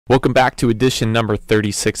Welcome back to edition number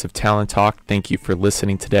 36 of Talon Talk. Thank you for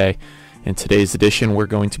listening today. In today's edition, we're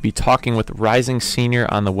going to be talking with rising senior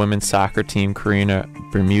on the women's soccer team, Karina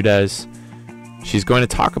Bermudez. She's going to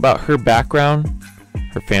talk about her background,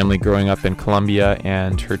 her family growing up in Colombia,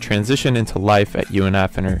 and her transition into life at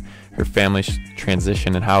UNF, and her family's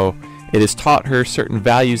transition and how it has taught her certain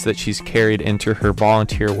values that she's carried into her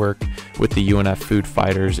volunteer work with the UNF Food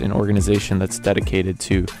Fighters, an organization that's dedicated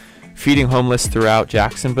to feeding homeless throughout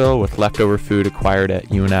Jacksonville with leftover food acquired at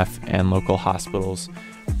UNF and local hospitals,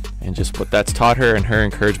 and just what that's taught her and her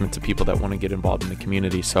encouragement to people that want to get involved in the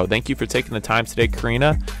community. So thank you for taking the time today,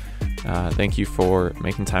 Karina. Thank you for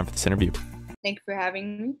making time for this interview. Thank you for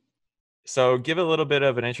having me. So give a little bit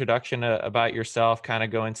of an introduction about yourself, kind of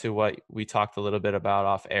go into what we talked a little bit about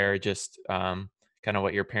off air, just kind of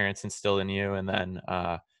what your parents instilled in you, and then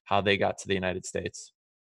how they got to the United States.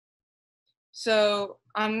 So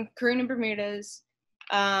I'm Karina Bermudez.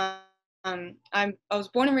 I was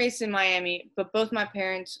born and raised in Miami, but both my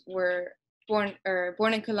parents were born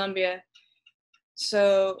in Colombia,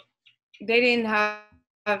 so they didn't have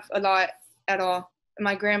a lot at all.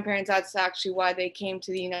 My grandparents, that's actually why they came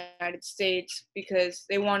to the United States, because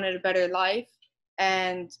they wanted a better life,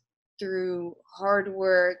 and through hard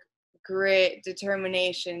work, grit,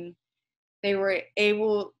 determination, they were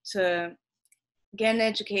able to get an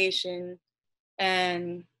education.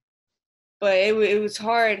 But it was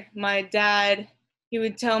hard. My dad, he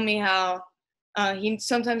would tell me how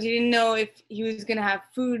sometimes he didn't know if he was gonna have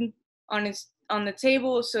food on the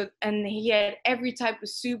table. And he had every type of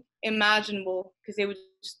soup imaginable, because they would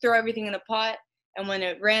just throw everything in a pot, and when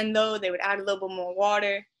it ran low, they would add a little bit more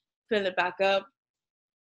water, fill it back up.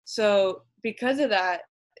 So because of that,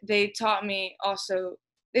 they taught me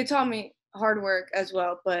hard work as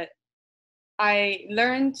well. But I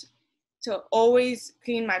learned to always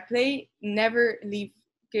clean my plate, never leave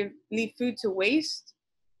food to waste.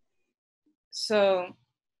 So,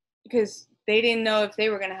 because they didn't know if they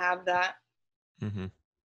were gonna have that. Mm-hmm.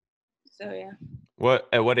 So yeah.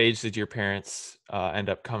 At what age did your parents end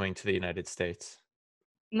up coming to the United States?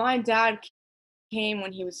 My dad came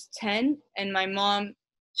when he was 10, and my mom,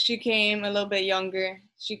 she came a little bit younger.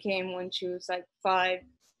 She came when she was like 5.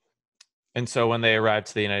 And so when they arrived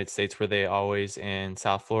to the United States, were they always in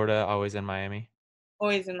South Florida, always in Miami?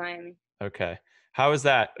 Always in Miami. Okay. How is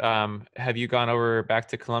that? Have you gone over back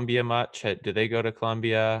to Colombia much? Do they go to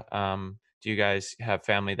Colombia? Do you guys have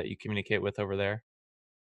family that you communicate with over there?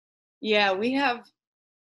 Yeah, we have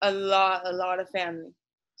a lot of family.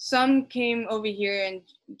 Some came over here and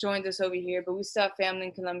joined us over here, but we still have family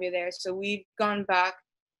in Colombia there. So we've gone back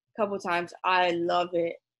a couple times. I love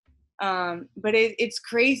it. But it's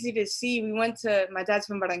crazy to see. We went to, my dad's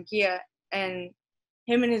from Barranquilla, and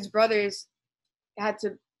him and his brothers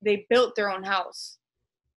they built their own house.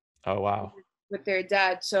 Oh, wow. With their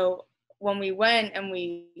dad. So when we went and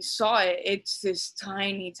we saw it, it's this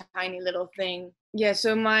tiny little thing. Yeah,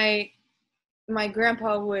 so my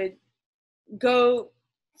grandpa would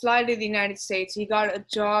fly to the United States. He got a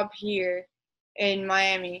job here in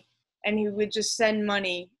Miami, and he would just send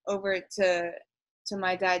money over to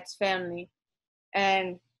my dad's family,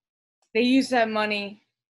 and they used that money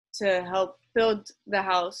to help build the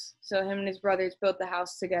house. So him and his brothers built the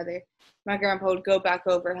house together. My grandpa would go back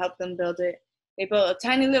over, help them build it. They built a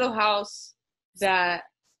tiny little house that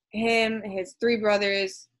him, his 3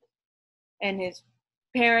 brothers, and his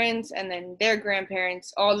parents, and then their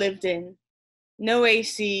grandparents all lived in. No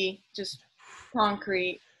AC, just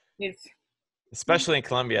concrete. Especially in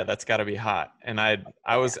Colombia, that's got to be hot. And I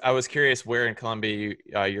was curious where in Colombia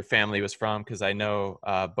your family was from, because I know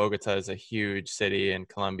Bogota is a huge city in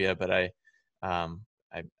Colombia, but I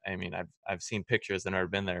mean I've seen pictures and never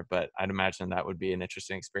been there, but I'd imagine that would be an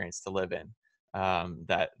interesting experience to live in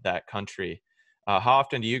that country. How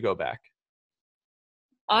often do you go back?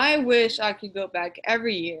 I wish I could go back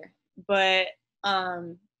every year, but I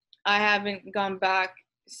haven't gone back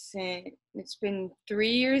since, it's been 3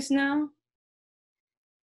 years now.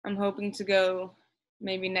 I'm hoping to go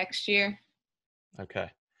maybe next year. Okay.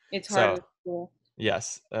 It's hard with school.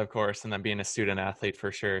 Yes, of course. And then being a student athlete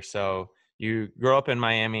for sure. So you grow up in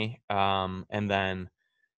Miami, and then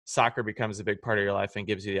soccer becomes a big part of your life and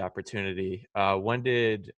gives you the opportunity. When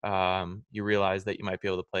did you realize that you might be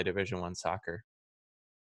able to play Division I soccer?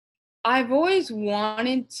 I've always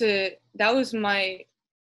wanted to. That was my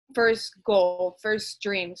first goal, first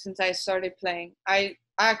dream since I started playing. I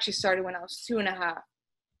actually started when I was 2.5.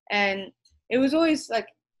 And it was always like,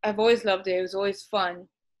 I've always loved it. It was always fun.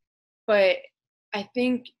 But I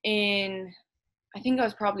think I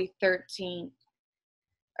was probably 13.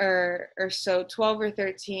 or so, 12 or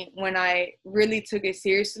 13, when I really took it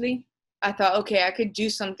seriously. I thought, okay, I could do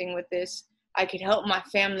something with this. I could help my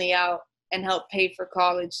family out and help pay for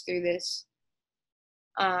college through this.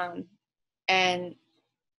 Um, and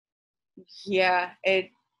yeah,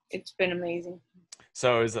 it's been amazing.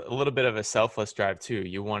 So it was a little bit of a selfless drive too.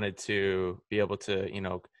 You wanted to be able to,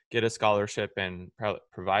 get a scholarship and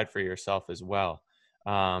provide for yourself as well.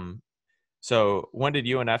 Um, so when did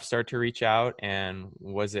UNF start to reach out, and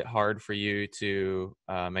was it hard for you to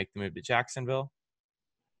make the move to Jacksonville?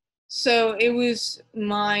 So it was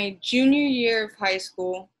my junior year of high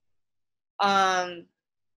school. Um,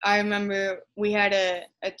 I remember we had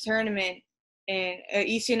a tournament, an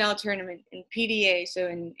ECNL tournament in PDA, so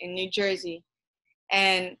in New Jersey.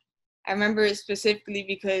 And I remember it specifically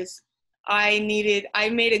because I made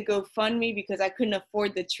a GoFundMe because I couldn't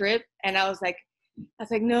afford the trip. And I was like,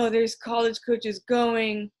 no, there's college coaches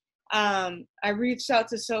going. I reached out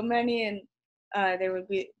to so many, and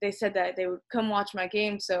they said that they would come watch my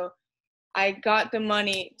game. So I got the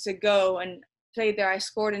money to go and play there. I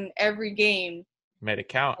scored in every game. Made it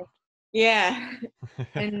count. Yeah.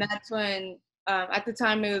 And that's when, at the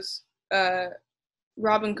time it was,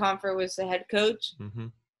 Robin Comfort was the head coach. Mm-hmm.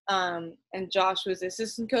 And Josh was the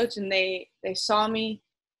assistant coach, and they saw me.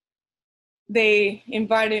 They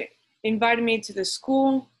invited me to the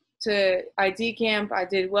school, to ID camp. I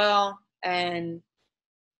did well, and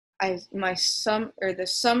the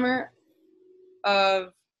summer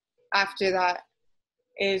of after that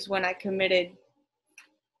is when I committed.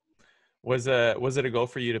 Was it a goal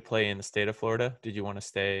for you to play in the state of Florida? Did you want to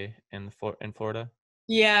stay in Florida?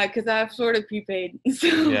 Yeah, because I have Florida prepaid. So.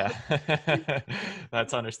 Yeah,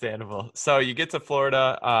 that's understandable. So you get to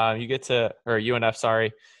Florida, or UNF,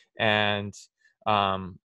 sorry, and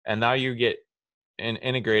now you get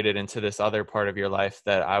integrated into this other part of your life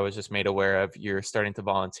that I was just made aware of. You're starting to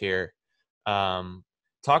volunteer.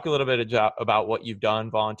 Talk a little bit about what you've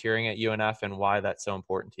done volunteering at UNF and why that's so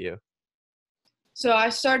important to you. So I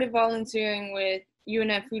started volunteering with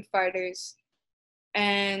UNF Food Fighters,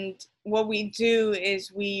 and what we do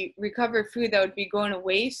is we recover food that would be going to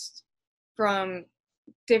waste from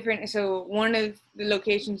different. So one of the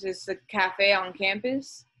locations is the cafe on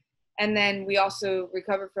campus, and then we also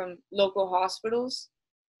recover from local hospitals.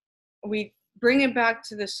 We bring it back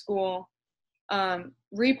to the school,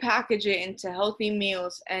 repackage it into healthy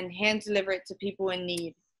meals, and hand deliver it to people in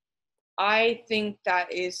need. I think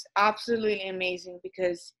that is absolutely amazing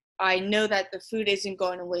because I know that the food isn't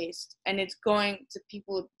going to waste, and it's going to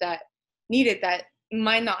people that need it, that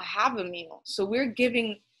might not have a meal. So we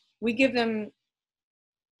give them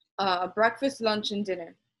a breakfast, lunch, and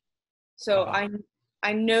dinner. So Wow.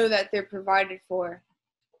 I know that they're provided for,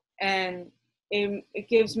 and it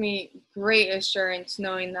gives me great assurance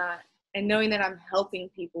knowing that, and knowing that I'm helping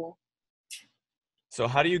people. So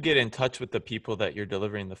how do you get in touch with the people that you're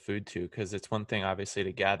delivering the food to? Because it's one thing, obviously,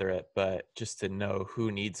 to gather it, but just to know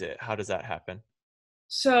who needs it. How does that happen?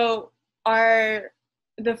 So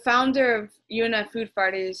the founder of UNF Food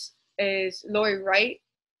Fighters is Lori Wright,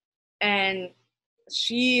 and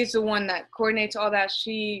she is the one that coordinates all that.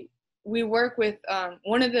 We work with,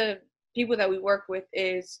 one of the people that we work with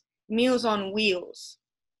is Meals on Wheels,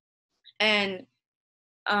 and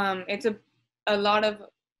it's a lot of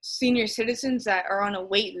senior citizens that are on a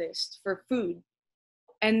wait list for food,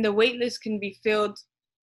 and the wait list can be filled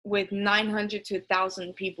with 900 to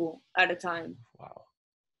 1,000 people at a time. Wow.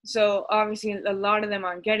 So obviously a lot of them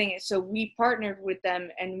aren't getting it. So we partnered with them,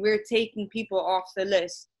 and we're taking people off the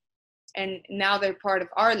list, and now they're part of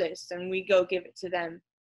our list, and we go give it to them.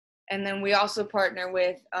 And then we also partner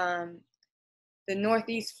with the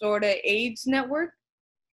Northeast Florida AIDS Network,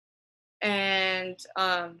 and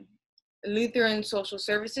Lutheran Social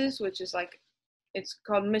Services, which is it's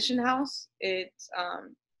called Mission House. It's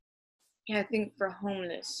I think for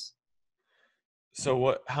homeless.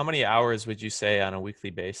 So how many hours would you say on a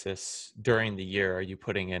weekly basis during the year are you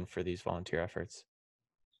putting in for these volunteer efforts?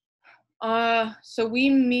 So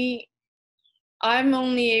we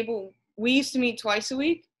used to meet twice a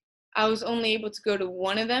week. I was only able to go to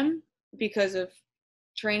one of them because of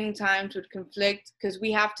training times would conflict, because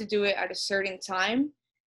we have to do it at a certain time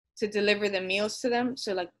to deliver the meals to them.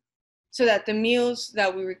 So that the meals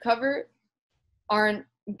that we recover aren't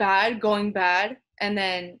going bad, and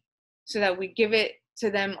then so that we give it to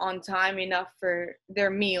them on time enough for their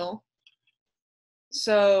meal.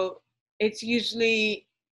 So it's usually,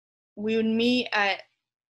 we would meet at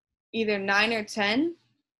either 9 or 10.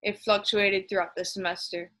 It fluctuated throughout the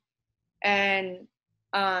semester. And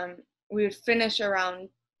we would finish around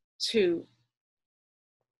 2.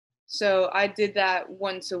 So I did that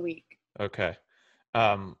once a week. Okay.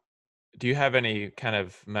 Um, do you have any kind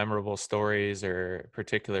of memorable stories or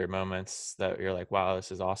particular moments that you're like, wow,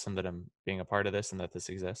 this is awesome that I'm being a part of this and that this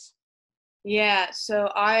exists? Yeah,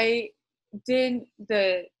 so I did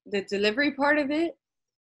the delivery part of it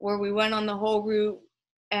where we went on the whole route,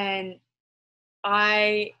 and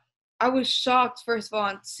I I was shocked first of all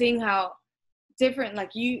on seeing how different,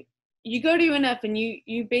 like, you go to UNF and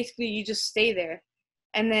you basically you just stay there,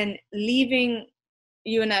 and then leaving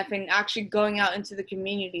UNF and actually going out into the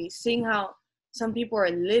community, seeing how some people are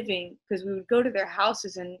living, because we would go to their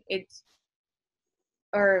houses and it's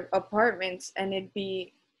or apartments, and it'd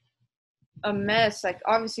be a mess. Like,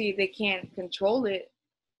 obviously they can't control it,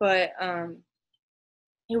 but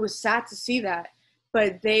it was sad to see that.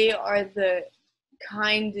 But they are the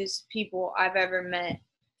kindest people I've ever met.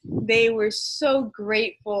 They were so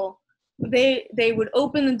grateful. They would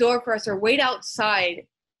open the door for us or wait outside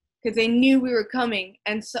because they knew we were coming.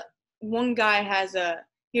 And so, one guy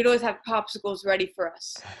he'd always have popsicles ready for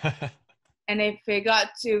us. And if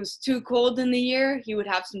it was too cold in the year, he would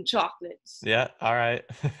have some chocolates. Yeah. All right.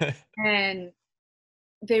 And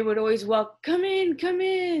they would always come in, come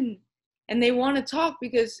in. And they want to talk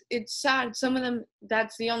because it's sad. Some of them,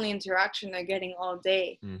 that's the only interaction they're getting all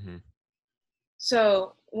day. Mm-hmm.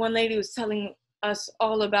 So one lady was telling us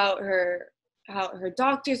all about her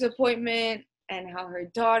doctor's appointment and how her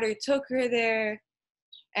daughter took her there.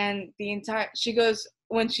 And she goes,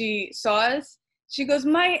 when she saw us, she goes,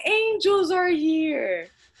 "My angels are here."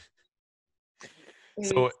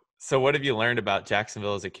 So what have you learned about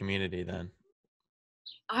Jacksonville as a community then?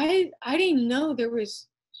 I didn't know there was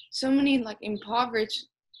so many like impoverished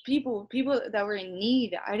people that were in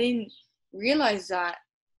need. I didn't realize that.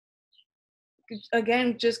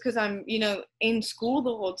 Again, just because I'm in school the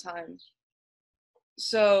whole time.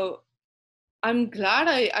 So I'm glad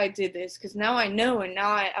I did this, because now I know, and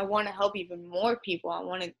now I want to help even more people. I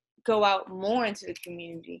want to go out more into the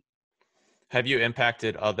community. Have you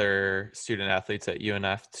impacted other student athletes at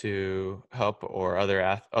UNF to help, or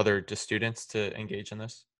other just students to engage in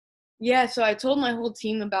this? Yeah, so I told my whole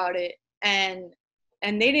team about it, and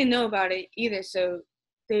they didn't know about it either. So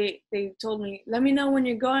they told me, "Let me know when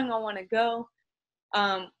you're going. I want to go."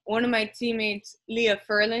 One of my teammates, Leah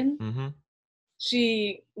Furlan, Mm-hmm.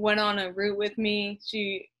 she went on a route with me.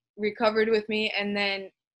 She recovered with me, and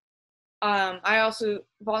then I also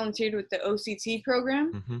volunteered with the OCT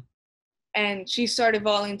program, Mm-hmm. and she started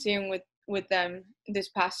volunteering with them this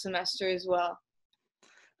past semester as well.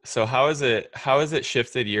 So how has it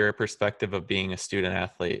shifted your perspective of being a student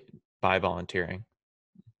athlete by volunteering?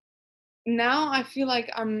 Now I feel like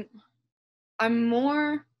I'm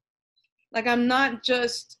more like, I'm not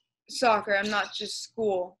just soccer, I'm not just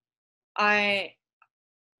school. I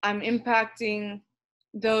I'm impacting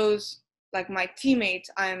those, like my teammates,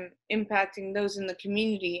 I'm impacting those in the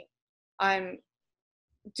community. I'm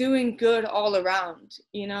doing good all around,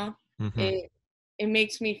 you know? Mm-hmm. It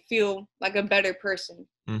makes me feel like a better person,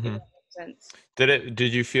 if Mm-hmm. that makes sense.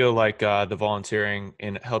 Did you feel like the volunteering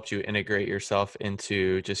helped you integrate yourself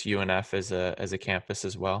into just UNF as a campus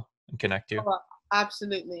as well and connect you? Oh,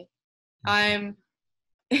 absolutely. Mm-hmm. I'm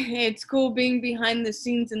it's cool being behind the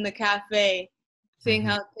scenes in the cafe, seeing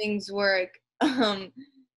Mm-hmm. how things work.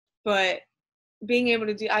 But being able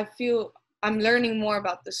to I feel I'm learning more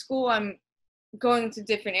about the school. I'm going to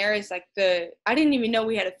different areas, like I didn't even know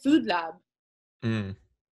we had a food lab. Mm.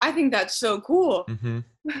 I think that's so cool. Mm-hmm.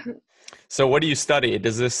 So what do you study?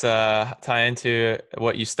 Does this tie into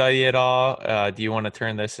what you study at all? Do you want to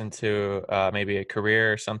turn this into maybe a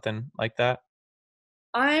career or something like that?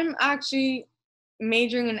 I'm actually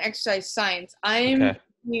majoring in exercise science. I'm Okay.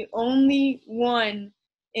 the only one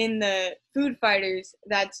in the food fighters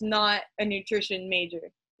that's not a nutrition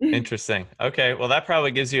major. Interesting. Okay. Well, that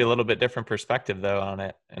probably gives you a little bit different perspective though on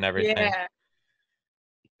it and everything. Yeah,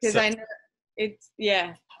 because So, I know it's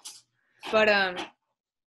yeah. But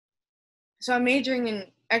so I'm majoring in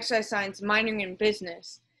exercise science, minoring in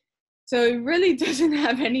business. So it really doesn't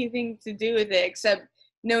have anything to do with it except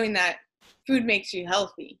knowing that food makes you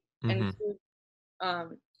healthy, and mm-hmm, food,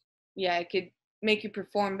 um, yeah, it could make you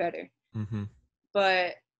perform better. mm-hmm.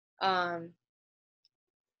 But um,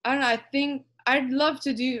 I don't know. I think I'd love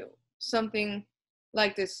to do something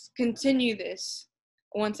like this, continue this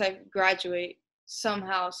once I graduate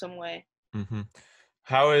somehow, some way. Mm-hmm.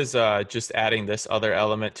 How is just adding this other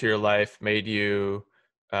element to your life made you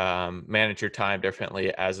manage your time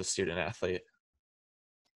differently as a student athlete?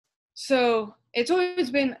 So it's always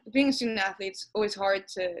been, being a student athlete, it's always hard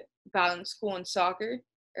to balance school and soccer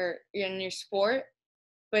or in your sport.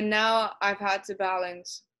 But now I've had to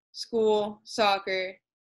balance school, soccer,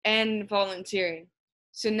 and volunteering.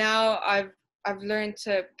 So now I've learned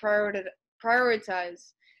to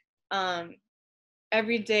prioritize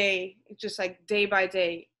every day, just like day by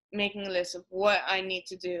day, making a list of what I need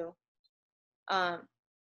to do.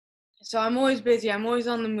 So I'm always busy. I'm always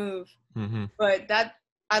on the move, but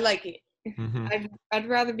I like it. I'd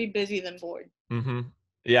rather be busy than bored.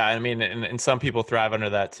 Yeah, I mean, and some people thrive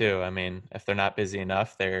under that too. I mean, if they're not busy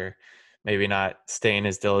enough, they're maybe not staying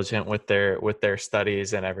as diligent with their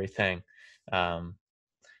studies and everything.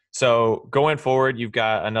 So going forward, you've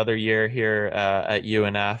got another year here at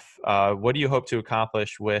UNF. What do you hope to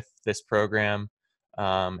accomplish with this program?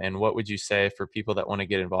 And what would you say for people that want to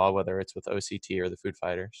get involved, whether it's with OCT or the Food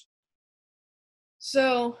Fighters?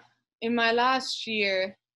 So in my last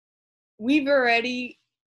year, we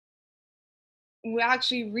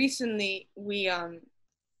actually recently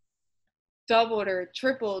doubled or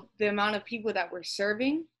tripled the amount of people that we're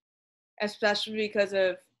serving, especially because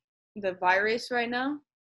of the virus right now,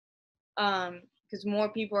 because more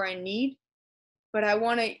people are in need. But I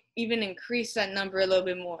want to even increase that number a little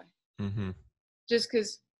bit more, just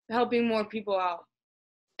because helping more people out.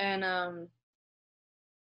 And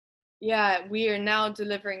yeah, we are now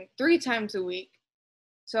delivering 3 times a week.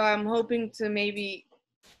 So I'm hoping to maybe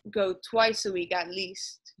go twice a week at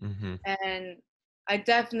least. And I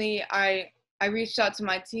reached out to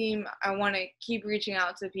my team. I want to keep reaching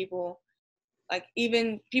out to people, like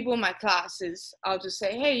even people in my classes. I'll just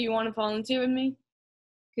say, hey, you want to volunteer with me?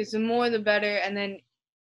 Because the more the better. And then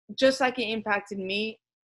just like it impacted me,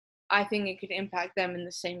 I think it could impact them in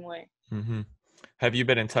the same way. Have you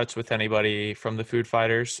been in touch with anybody from the Food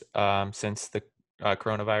Fighters since the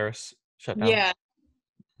coronavirus shutdown? Yeah,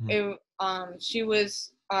 she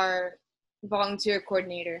was our volunteer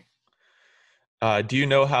coordinator. Do you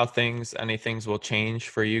know how any things will change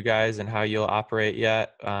for you guys and how you'll operate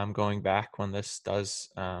yet going back when this does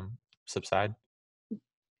subside?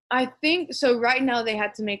 I think so. Right now, they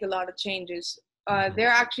had to make a lot of changes. They're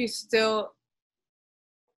actually still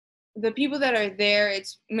the people that are there.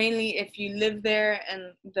 It's mainly if you live there,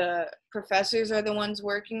 and the professors are the ones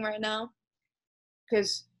working right now,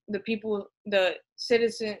 because the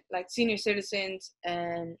citizen, like senior citizens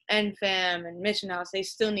and NFAM and Mission House, they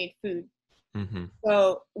still need food.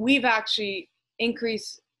 So we've actually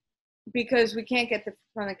increased, because we can't get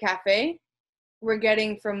from the cafe. We're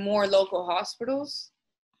getting from more local hospitals,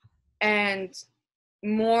 and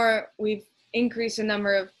we've increased the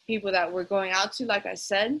number of people that we're going out to, like I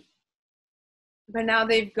said. But now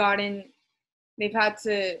they've had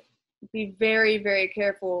to be very, very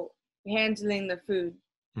careful handling the food.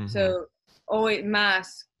 So always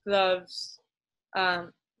masks, gloves,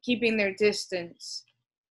 keeping their distance.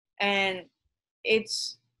 And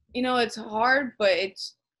it's hard, but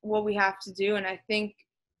it's what we have to do. And I think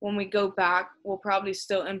when we go back, we'll probably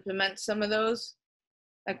still implement some of those.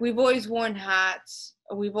 Like we've always worn hats.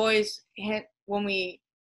 When we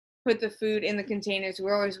put the food in the containers,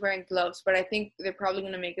 we're always wearing gloves, but I think they're probably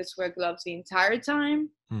going to make us wear gloves the entire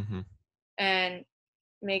time. And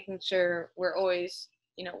making sure we're always,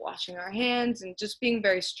 washing our hands and just being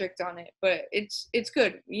very strict on it. But it's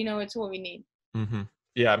good. It's what we need.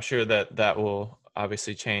 Yeah, I'm sure that will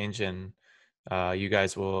obviously change, and you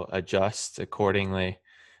guys will adjust accordingly.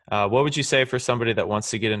 What would you say for somebody that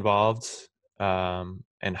wants to get involved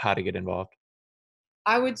and how to get involved?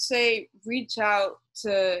 I would say reach out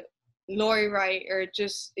to Lori Wright, or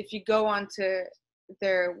just if you go onto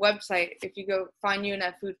their website, if you go find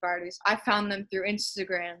UNF Food Fighters, I found them through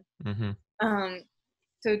Instagram.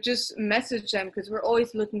 So just message them, because we're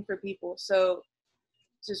always looking for people. So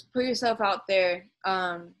just put yourself out there.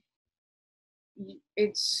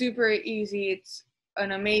 It's super easy. It's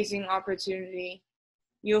an amazing opportunity.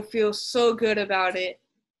 You'll feel so good about it.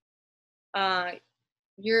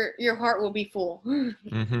 Your heart will be full.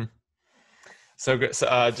 So good.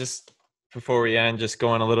 So just before we end, just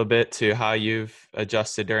going a little bit to how you've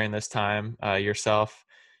adjusted during this time yourself,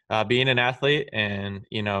 being an athlete and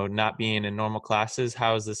not being in normal classes.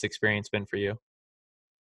 How has this experience been for you?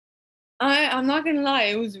 I'm not gonna lie,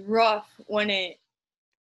 it was rough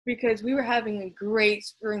because we were having a great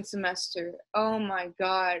spring semester. Oh my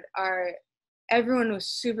God, everyone was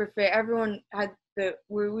super fit. Everyone had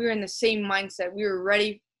we were in the same mindset. We were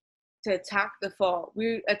ready to attack the fall.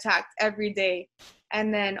 We attacked every day,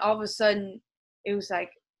 and then all of a sudden, it was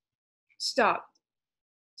like stopped.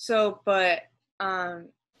 So, but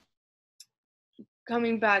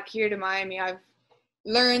coming back here to Miami, I've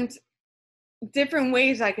learned different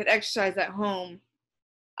ways I could exercise at home.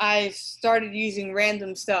 I started using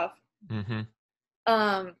random stuff.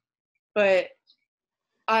 But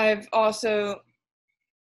I've always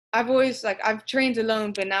I've trained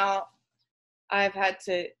alone, but now I've had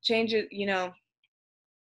to change it, you know,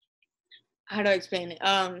 how do I explain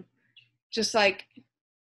it? Just like,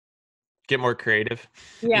 Get more creative,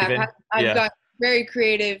 yeah, even. I've Yeah. got very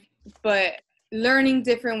creative, but learning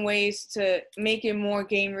different ways to make it more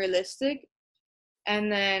game realistic. And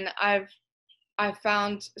then I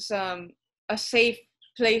found a safe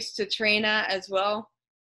place to train at as well,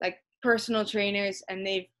 like personal trainers, and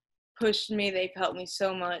they've pushed me. They've helped me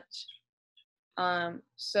so much.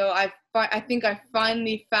 So I think I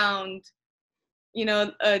finally found, you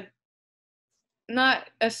know, not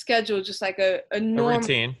a schedule, just like a A normal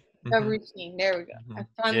routine. a Hmm. routine. There we go. Hmm. I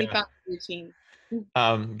finally Yeah. found a routine.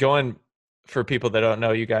 Going for people that don't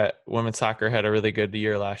know, you got women's soccer had a really good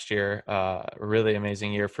year last year. A really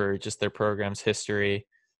amazing year for just their program's history.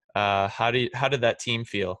 How did that team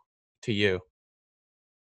feel to you?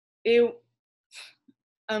 It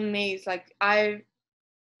amazed. Like I've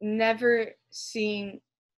never seen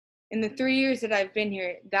in the 3 years that I've been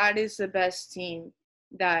here, that is the best team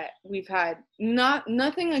that we've had.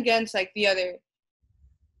 Nothing against like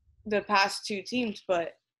the past two teams,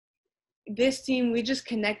 but this team, we just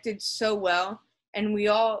connected so well, and we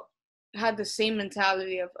all had the same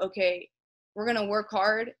mentality of, okay, we're gonna work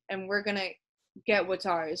hard and we're gonna get what's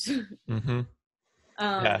ours. Hmm.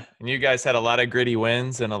 Yeah, um and you guys had a lot of gritty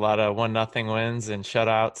wins and a lot of 1-0 wins and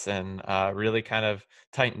shutouts, and really kind of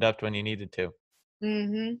tightened up when you needed to.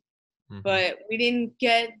 mhm. Hmm. But we didn't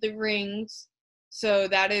get the rings, so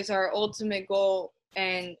that is our ultimate goal,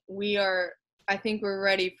 and I think we're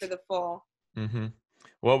ready for the fall. Hmm.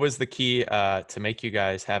 What was the key to make you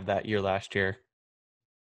guys have that year last year?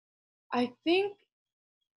 I think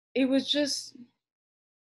it was just,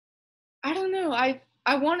 I don't know. I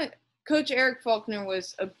wanted Coach Eric Faulkner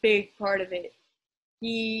was a big part of it.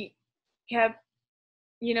 He kept,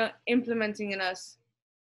 you know, implementing in us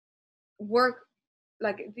work.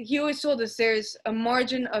 Like he always told us, there's a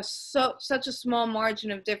margin of such a small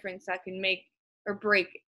margin of difference that can make or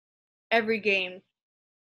break every game.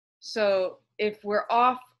 So if we're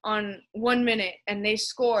off on 1 minute and they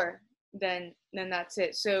score, then that's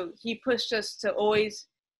it. So he pushed us to always,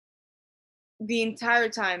 the entire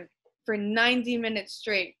time, for 90 minutes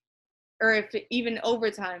straight, or if even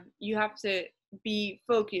overtime, you have to be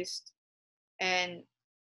focused and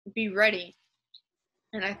be ready.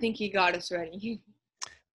 And I think he got us ready.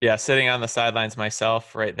 Yeah, sitting on the sidelines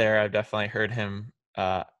myself right there, I've definitely heard him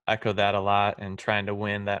echo that a lot, and trying to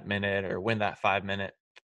win that minute or win that 5 minute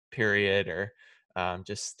period, or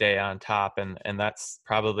just stay on top. And that's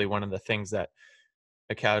probably one of the things that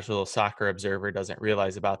a casual soccer observer doesn't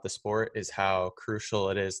realize about the sport, is how crucial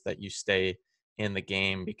it is that you stay in the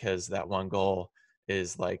game, because that one goal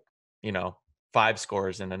is like, you know, five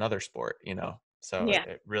scores in another sport, you know, so Yeah.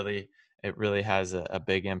 it really has a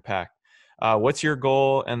big impact. What's your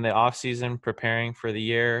goal in the off season preparing for the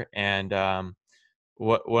year? And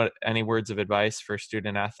what any words of advice for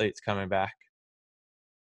student athletes coming back?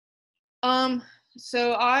 Um.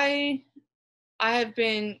 So I have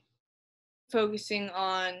been focusing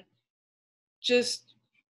on just,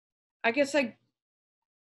 I guess, like,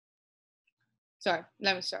 sorry,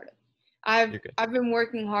 let me start it. You're good. I've been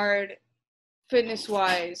working hard fitness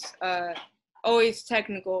wise, always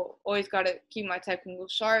technical, always got to keep my technical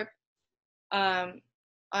sharp. um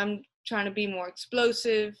I'm trying to be more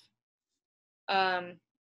explosive, um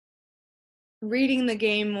reading the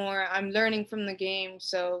game more. I'm learning from the game,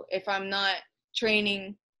 so if I'm not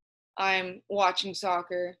training, I'm watching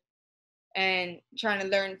soccer and trying to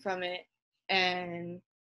learn from it. And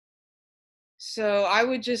so I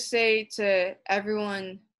would just say to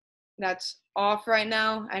everyone that's off right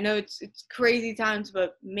now, I know it's crazy times,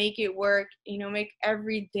 but make it work. You know, make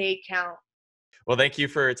every day count. Well, thank you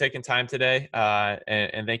for taking time today,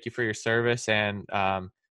 and thank you for your service. And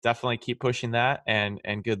definitely keep pushing that. And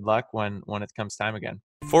good luck when it comes time again.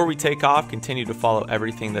 Before we take off, continue to follow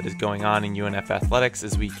everything that is going on in UNF athletics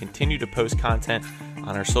as we continue to post content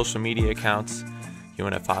on our social media accounts.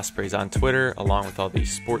 UNF Ospreys on Twitter, along with all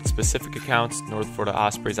these sports-specific accounts. North Florida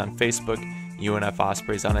Ospreys on Facebook, UNF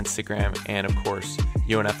Ospreys on Instagram, and of course,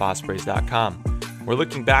 UNFOspreys.com. We're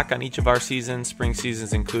looking back on each of our seasons, spring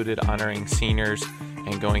seasons included, honoring seniors,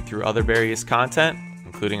 and going through other various content,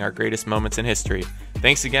 including our greatest moments in history.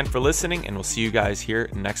 Thanks again for listening, and we'll see you guys here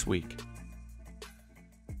next week.